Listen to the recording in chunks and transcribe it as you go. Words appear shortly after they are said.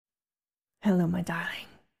Hello, my darling,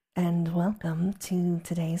 and welcome to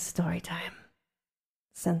today's story time.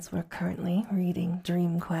 Since we're currently reading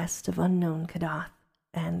Dream Quest of Unknown Kadath,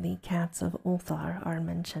 and the cats of ULTHAR are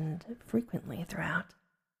mentioned frequently throughout,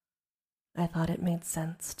 I thought it made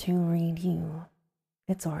sense to read you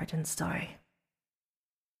its origin story.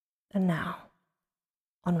 And now,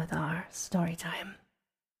 on with our story time.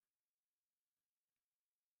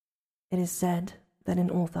 It is said that in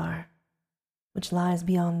ULTHAR, which lies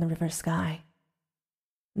beyond the river sky,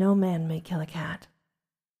 no man may kill a cat.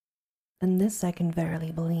 And this I can verily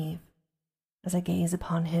believe, as I gaze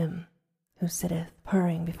upon him who sitteth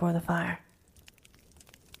purring before the fire.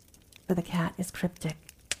 For the cat is cryptic,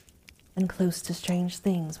 and close to strange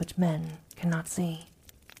things which men cannot see.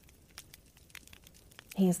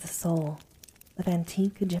 He is the soul of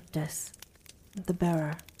antique Egyptus, the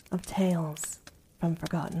bearer of tales from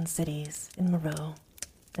forgotten cities in Meroe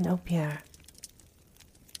and Opir.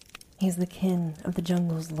 He is the kin of the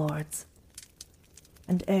jungle's lords,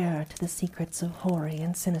 and heir to the secrets of hoary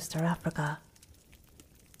and sinister Africa.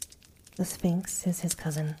 The Sphinx is his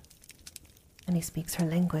cousin, and he speaks her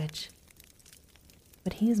language.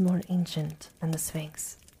 But he is more ancient than the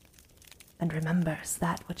Sphinx, and remembers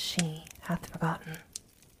that which she hath forgotten.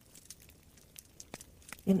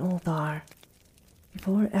 In ULTHAR,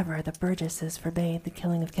 before ever the burgesses forbade the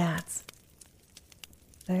killing of cats,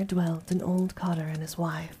 there dwelt an old cotter and his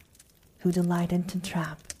wife, who delighted to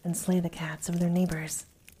trap and slay the cats of their neighbors.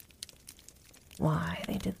 Why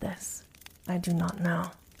they did this, I do not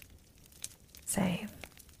know, save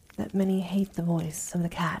that many hate the voice of the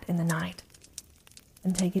cat in the night,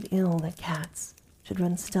 and take it ill that cats should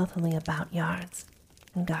run stealthily about yards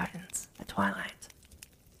and gardens at twilight.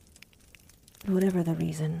 But whatever the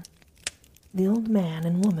reason, the old man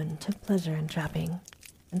and woman took pleasure in trapping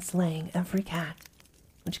and slaying every cat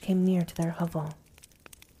which came near to their hovel.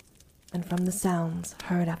 And from the sounds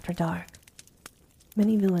heard after dark,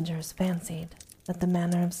 many villagers fancied that the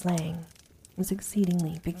manner of slaying was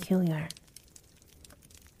exceedingly peculiar.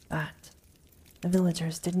 But the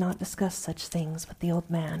villagers did not discuss such things with the old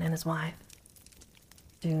man and his wife,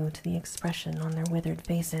 due to the expression on their withered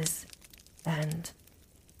faces, and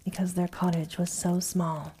because their cottage was so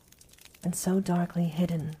small and so darkly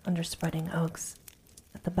hidden under spreading oaks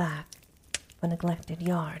at the back of a neglected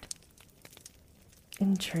yard.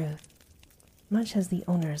 In truth, much as the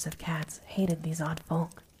owners of cats hated these odd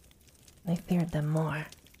folk, they feared them more,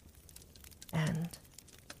 and,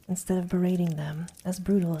 instead of berating them as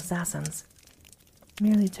brutal assassins,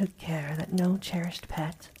 merely took care that no cherished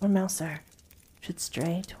pet or mouser should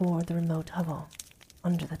stray toward the remote hovel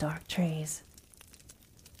under the dark trees.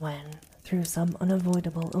 When, through some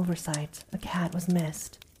unavoidable oversight, a cat was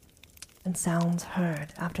missed, and sounds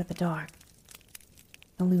heard after the dark,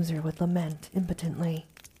 the loser would lament impotently,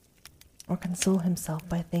 or console himself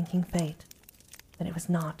by thanking fate that it was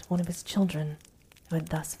not one of his children who had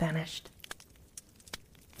thus vanished.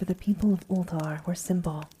 For the people of ULTHAR were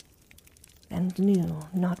simple, and knew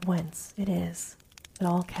not whence it is that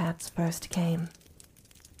all cats first came.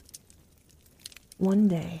 One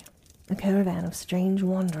day, a caravan of strange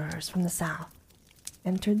wanderers from the south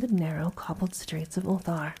entered the narrow cobbled streets of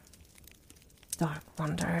ULTHAR. Dark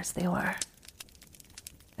wanderers they were,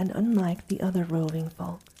 and unlike the other roving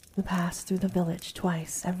folk who passed through the village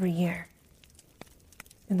twice every year,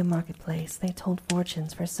 in the marketplace they told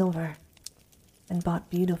fortunes for silver and bought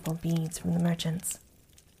beautiful beads from the merchants.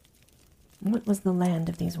 What was the land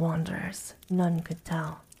of these wanderers, none could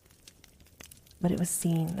tell, but it was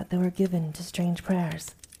seen that they were given to strange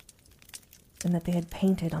prayers, and that they had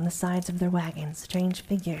painted on the sides of their wagons strange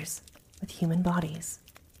figures with human bodies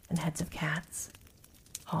and heads of cats,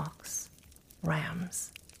 hawks,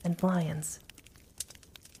 rams, and lions.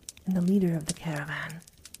 And the leader of the caravan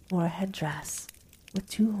wore a headdress with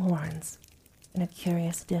two horns and a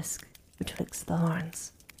curious disc betwixt the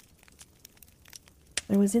horns.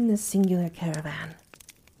 There was in this singular caravan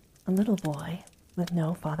a little boy with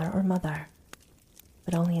no father or mother,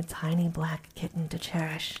 but only a tiny black kitten to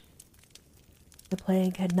cherish. The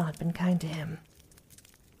plague had not been kind to him.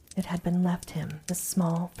 It had been left him, this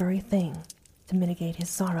small, furry thing, to mitigate his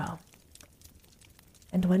sorrow.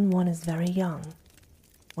 And when one is very young,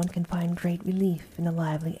 one can find great relief in the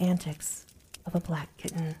lively antics of a black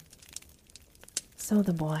kitten. So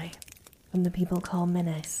the boy, whom the people call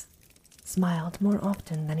Menes, smiled more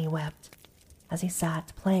often than he wept, as he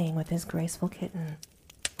sat playing with his graceful kitten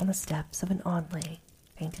on the steps of an oddly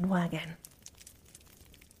painted wagon.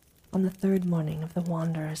 On the third morning of the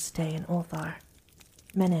wanderer's stay in ULTHAR,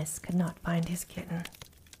 Menes could not find his kitten,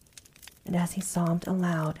 and as he sobbed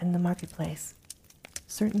aloud in the marketplace,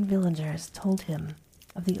 certain villagers told him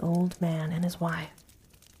of the old man and his wife,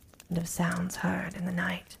 and of sounds heard in the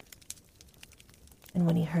night. And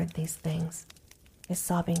when he heard these things, his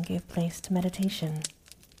sobbing gave place to meditation,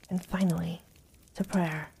 and finally to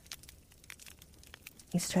prayer.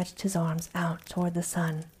 He stretched his arms out toward the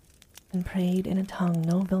sun and prayed in a tongue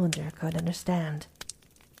no villager could understand,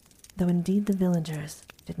 though indeed the villagers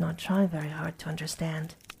did not try very hard to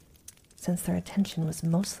understand, since their attention was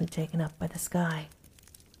mostly taken up by the sky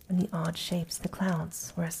and the odd shapes the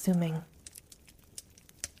clouds were assuming.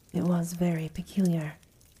 It was very peculiar,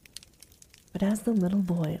 but as the little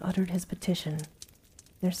boy uttered his petition,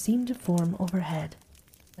 there seemed to form overhead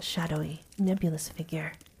a shadowy, nebulous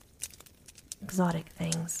figure. Exotic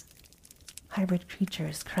things, hybrid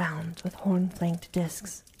creatures crowned with horn-flanked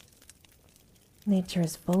discs. Nature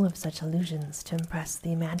is full of such illusions to impress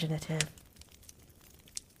the imaginative.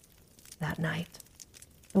 That night,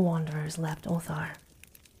 the wanderers left ULTHAR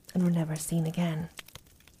and were never seen again.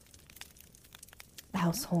 The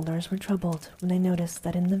householders were troubled when they noticed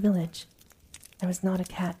that in the village there was not a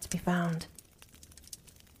cat to be found.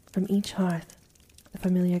 From each hearth, the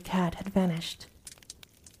familiar cat had vanished.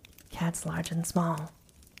 Cats large and small,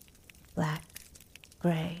 black,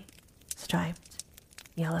 gray, striped,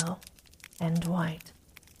 yellow, and white.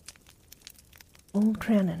 Old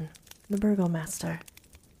Crannon, the burgomaster,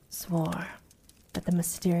 swore that the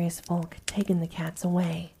mysterious folk had taken the cats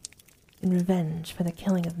away in revenge for the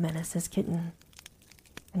killing of Menace's kitten,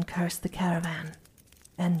 and cursed the caravan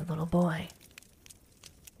and the little boy.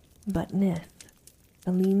 But Nith,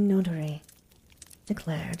 the lean notary,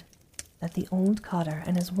 declared that the old cotter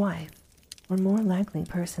and his wife were more likely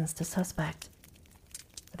persons to suspect,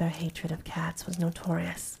 for their hatred of cats was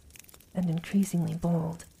notorious and increasingly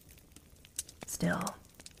bold. Still,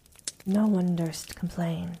 no one durst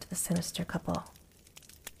complain to the sinister couple,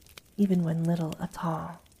 even when little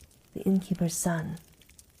Atal, the innkeeper's son,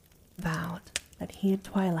 vowed that he at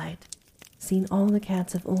twilight seen all the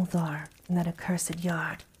cats of ULTHAR in that accursed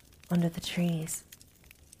yard under the trees,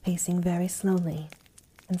 pacing very slowly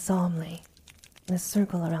and solemnly in a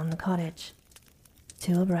circle around the cottage,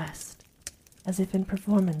 two abreast, as if in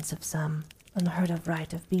performance of some unheard-of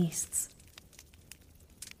rite of beasts.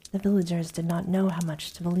 The villagers did not know how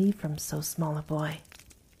much to believe from so small a boy,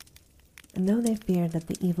 and though they feared that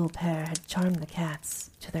the evil pair had charmed the cats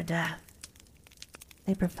to their death,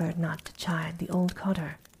 they preferred not to chide the old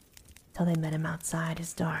cotter till they met him outside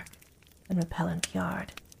his dark and repellent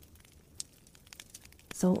yard.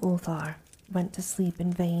 So ULTHAR went to sleep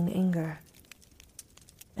in vain anger,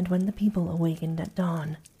 and when the people awakened at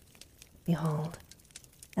dawn, behold,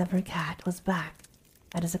 every cat was back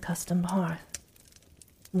at his accustomed hearth,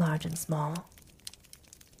 large and small,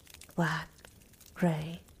 black,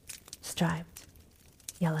 gray, striped,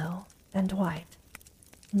 yellow, and white.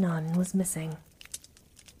 None was missing.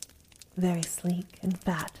 Very sleek and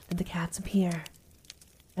fat did the cats appear,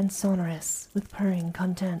 and sonorous with purring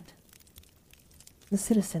content. The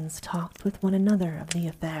citizens talked with one another of the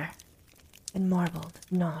affair, and marveled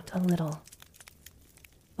not a little.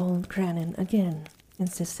 Old Crannon again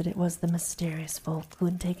insisted it was the mysterious folk who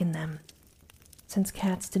had taken them, since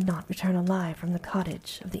cats did not return alive from the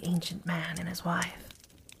cottage of the ancient man and his wife.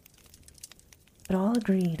 But all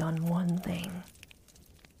agreed on one thing,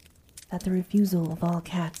 that the refusal of all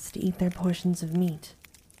cats to eat their portions of meat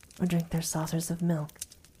or drink their saucers of milk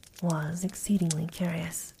was exceedingly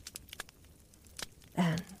curious.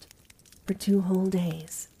 And for 2 whole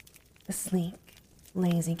days, the sleek,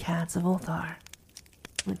 lazy cats of ULTHAR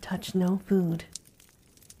would touch no food,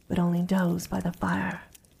 but only doze by the fire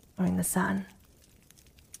or in the sun.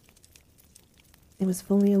 It was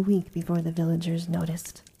fully a week before the villagers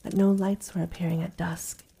noticed that no lights were appearing at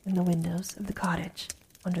dusk in the windows of the cottage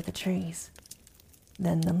under the trees.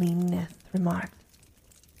 Then the lean Nith remarked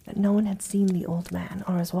that no one had seen the old man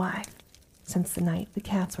or his wife since the night the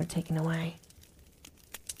cats were taken away.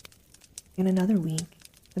 In another week,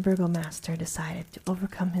 the burgomaster decided to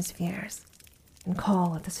overcome his fears and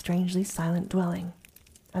call at the strangely silent dwelling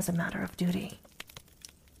as a matter of duty.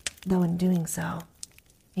 Though in doing so,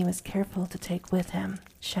 he was careful to take with him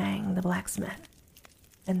Shang the blacksmith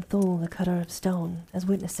and Thul the cutter of stone as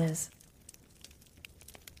witnesses.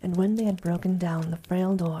 And when they had broken down the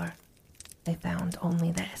frail door, they found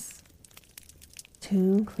only this: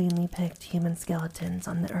 2 cleanly picked human skeletons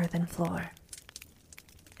on the earthen floor,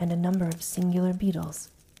 and a number of singular beetles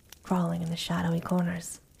crawling in the shadowy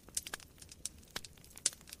corners.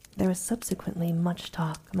 There was subsequently much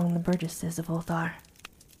talk among the burgesses of ULTHAR.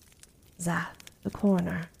 Zath, the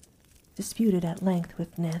coroner, disputed at length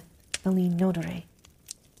with Nith, the lean notary,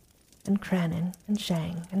 and Crannon and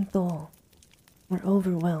Shang and Thol were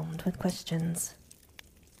overwhelmed with questions.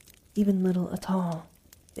 Even little Atal,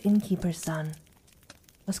 the innkeeper's son,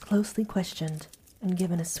 was closely questioned and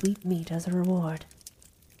given a sweet meat as a reward.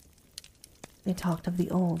 They talked of the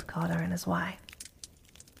old cotter and his wife,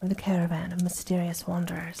 of the caravan of mysterious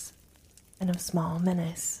wanderers, and of small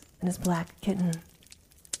Menace and his black kitten,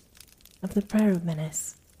 of the prayer of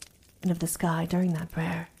Menace, and of the sky during that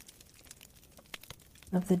prayer,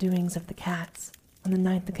 of the doings of the cats on the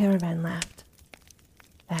night the caravan left,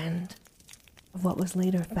 and of what was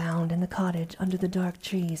later found in the cottage under the dark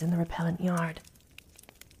trees in the repellent yard.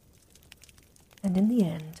 And in the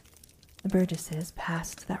end, the Burgesses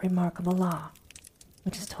passed that remarkable law,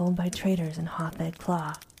 which is told by traders in Hothed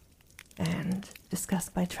Claw, and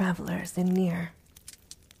discussed by travelers in near,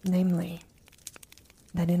 namely,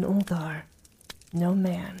 that in ULTHAR no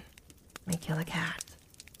man may kill a cat.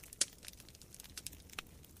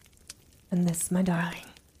 And this, my darling,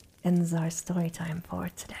 ends our story time for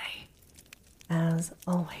today. As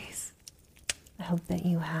always, I hope that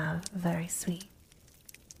you have very sweet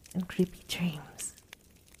and creepy dreams.